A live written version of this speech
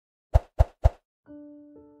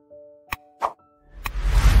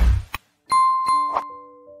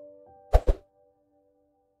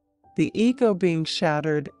The ego being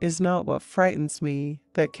shattered is not what frightens me,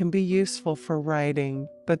 that can be useful for writing,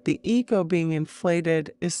 but the ego being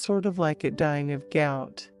inflated is sort of like it dying of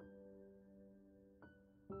gout.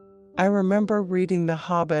 I remember reading The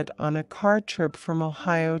Hobbit on a car trip from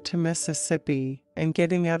Ohio to Mississippi and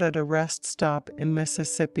getting out at a rest stop in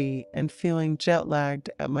Mississippi and feeling jet-lagged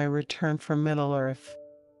at my return from Middle-earth.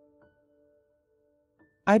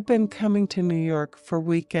 I'd been coming to New York for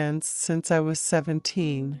weekends since I was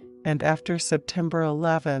 17, and after September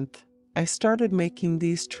 11th, I started making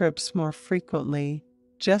these trips more frequently,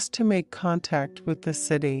 just to make contact with the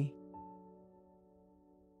city.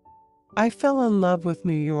 I fell in love with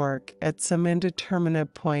New York at some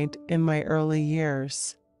indeterminate point in my early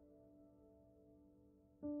years.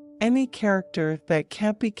 Any character that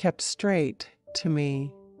can't be kept straight, to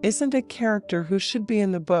me, isn't a character who should be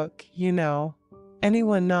in the book, you know.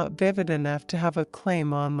 Anyone not vivid enough to have a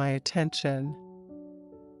claim on my attention.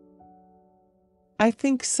 I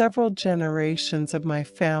think several generations of my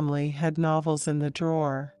family had novels in the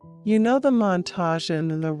drawer. You know the montage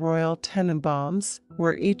in the Royal Tenenbaums,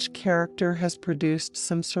 where each character has produced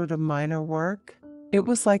some sort of minor work? It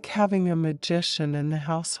was like having a magician in the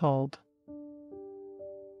household.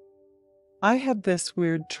 I have this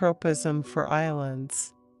weird tropism for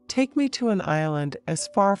islands. Take me to an island as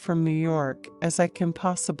far from New York as I can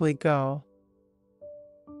possibly go.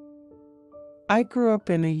 I grew up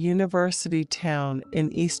in a university town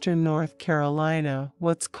in eastern North Carolina,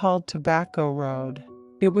 what's called Tobacco Road.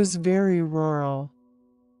 It was very rural.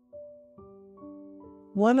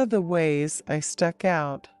 One of the ways I stuck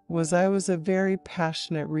out was I was a very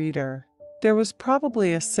passionate reader. There was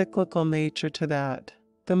probably a cyclical nature to that.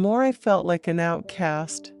 The more I felt like an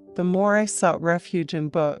outcast, the more I sought refuge in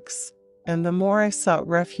books, and the more I sought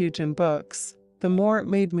refuge in books, the more it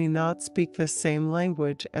made me not speak the same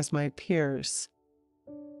language as my peers.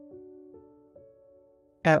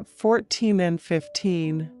 At 14 and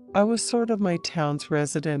 15, I was sort of my town's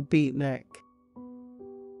resident beatnik.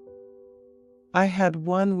 I had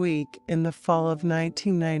 1 week in the fall of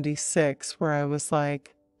 1996 where I was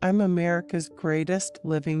like, I'm America's greatest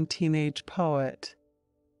living teenage poet.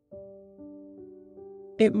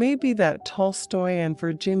 It may be that Tolstoy and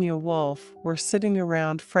Virginia Woolf were sitting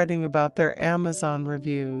around fretting about their Amazon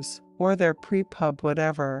reviews, or their pre-pub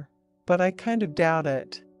whatever, but I kind of doubt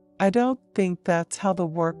it. I don't think that's how the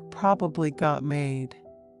work probably got made.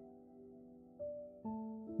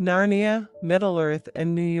 Narnia, Middle-earth,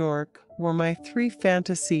 and New York were my 3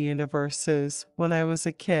 fantasy universes when I was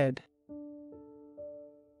a kid.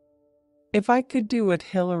 If I could do what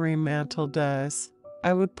Hilary Mantel does,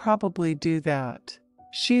 I would probably do that.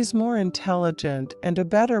 She's more intelligent and a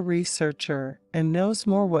better researcher and knows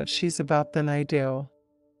more what she's about than I do.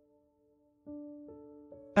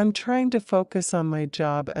 I'm trying to focus on my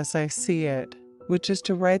job as I see it, which is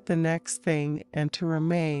to write the next thing and to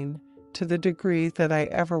remain, to the degree that I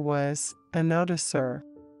ever was, a noticer.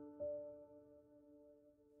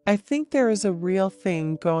 I think there is a real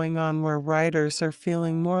thing going on where writers are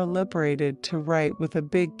feeling more liberated to write with a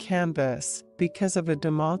big canvas because of a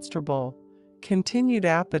demonstrable, continued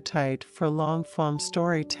appetite for long-form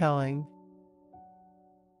storytelling.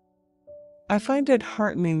 I find it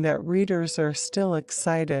heartening that readers are still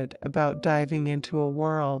excited about diving into a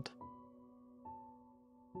world.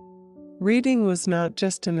 Reading was not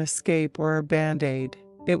just an escape or a band-aid,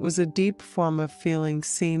 it was a deep form of feeling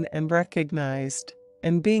seen and recognized,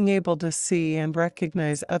 and being able to see and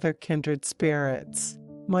recognize other kindred spirits.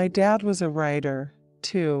 My dad was a writer,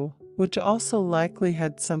 too, which also likely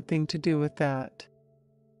had something to do with that.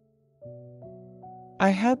 I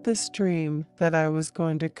had this dream that I was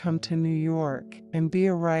going to come to New York and be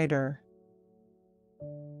a writer.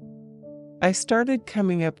 I started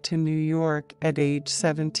coming up to New York at age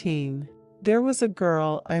 17. There was a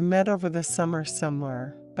girl I met over the summer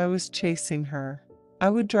somewhere. I was chasing her. I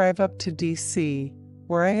would drive up to DC,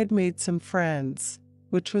 where I had made some friends,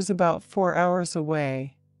 which was about 4 hours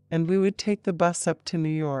away, and we would take the bus up to New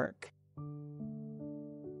York.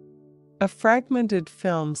 A fragmented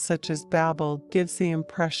film such as Babel gives the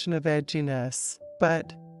impression of edginess,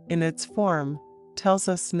 but, in its form, tells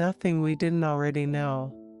us nothing we didn't already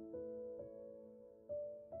know.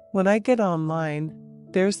 When I get online,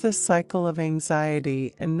 there's this cycle of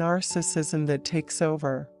anxiety and narcissism that takes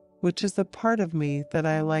over, which is the part of me that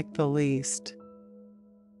I like the least.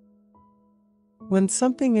 When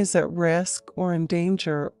something is at risk or in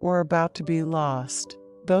danger or about to be lost,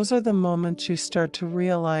 those are the moments you start to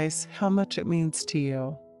realize how much it means to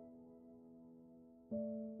you.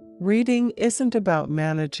 Reading isn't about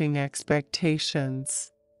managing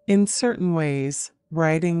expectations. In certain ways,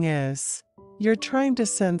 writing is. You're trying to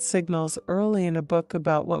send signals early in a book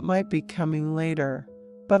about what might be coming later,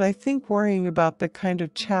 but I think worrying about the kind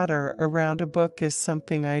of chatter around a book is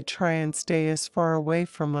something I try and stay as far away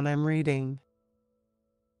from when I'm reading.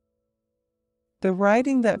 The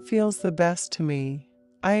writing that feels the best to me,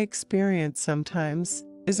 I experience sometimes,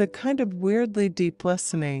 is a kind of weirdly deep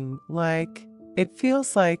listening, it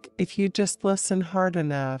feels like if you just listen hard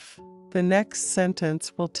enough, the next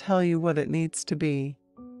sentence will tell you what it needs to be.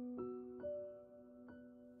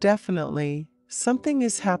 Definitely, something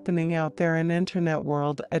is happening out there in the internet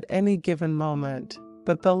world at any given moment,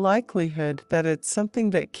 but the likelihood that it's something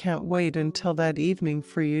that can't wait until that evening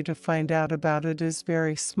for you to find out about it is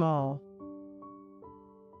very small.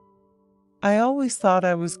 I always thought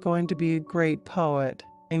I was going to be a great poet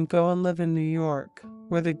and go and live in New York,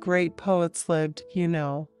 where the great poets lived,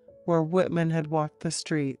 where Whitman had walked the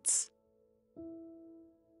streets.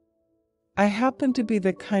 I happen to be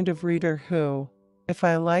the kind of reader who, if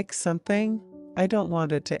I like something, I don't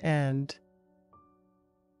want it to end.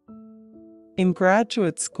 In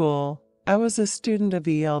graduate school, I was a student of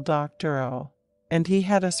E.L. Doctorow, and he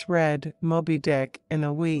had us read Moby Dick in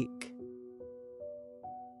a week.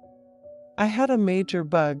 I had a major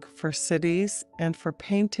bug for cities and for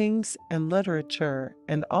paintings and literature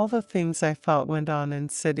and all the things I felt went on in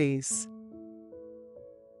cities.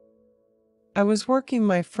 I was working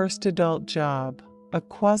my first adult job, a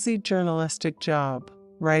quasi-journalistic job,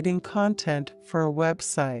 writing content for a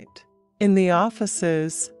website. In the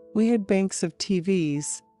offices, we had banks of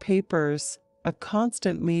TVs, papers, a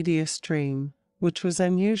constant media stream, which was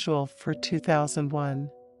unusual for 2001.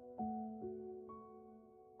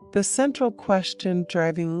 The central question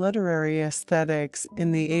driving literary aesthetics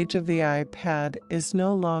in the age of the iPad is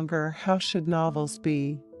no longer how should novels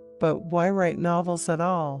be, but why write novels at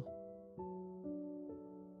all?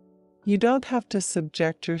 You don't have to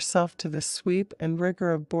subject yourself to the sweep and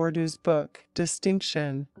rigor of Bourdieu's book,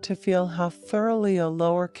 Distinction, to feel how thoroughly a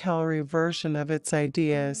lower-calorie version of its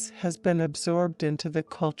ideas has been absorbed into the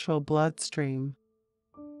cultural bloodstream.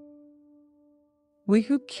 We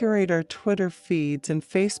who curate our Twitter feeds and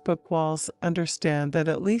Facebook walls understand that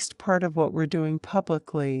at least part of what we're doing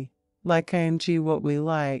publicly, like ing what we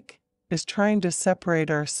like, is trying to separate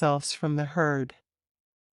ourselves from the herd.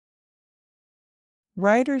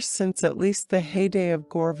 Writers since at least the heyday of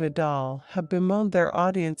Gore Vidal have bemoaned their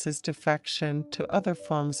audience's defection to other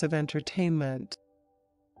forms of entertainment.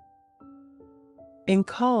 In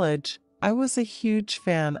college, I was a huge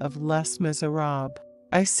fan of Les Miserables.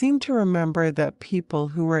 I seem to remember that people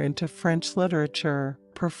who were into French literature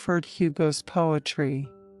preferred Hugo's poetry.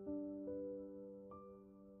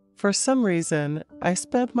 For some reason, I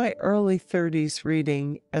spent my early 30s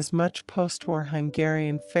reading as much post-war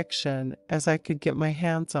Hungarian fiction as I could get my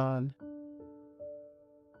hands on.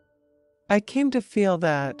 I came to feel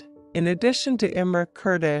that, in addition to Imre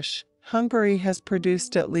Kertész, Hungary has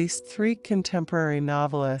produced at least 3 contemporary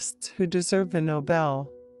novelists who deserve the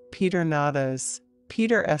Nobel: Peter Nadas,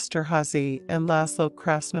 Peter Esterházy, and Laszlo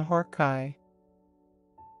Krasznahorkai.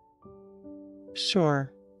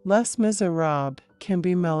 Sure, Les Miserables can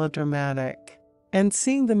be melodramatic, and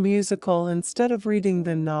seeing the musical instead of reading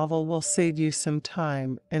the novel will save you some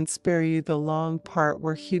time and spare you the long part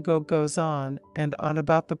where Hugo goes on and on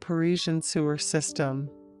about the Parisian sewer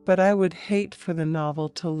system, but I would hate for the novel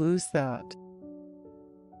to lose that.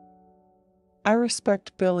 I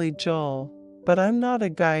respect Billy Joel, but I'm not a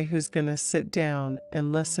guy who's gonna sit down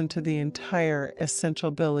and listen to the entire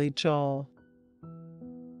Essential Billy Joel.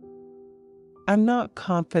 I'm not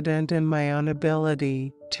confident in my own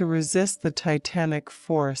ability to resist the titanic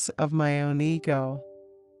force of my own ego.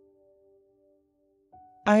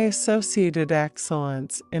 I associated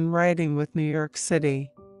excellence in writing with New York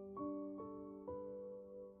City.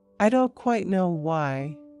 I don't quite know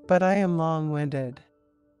why, but I am long-winded.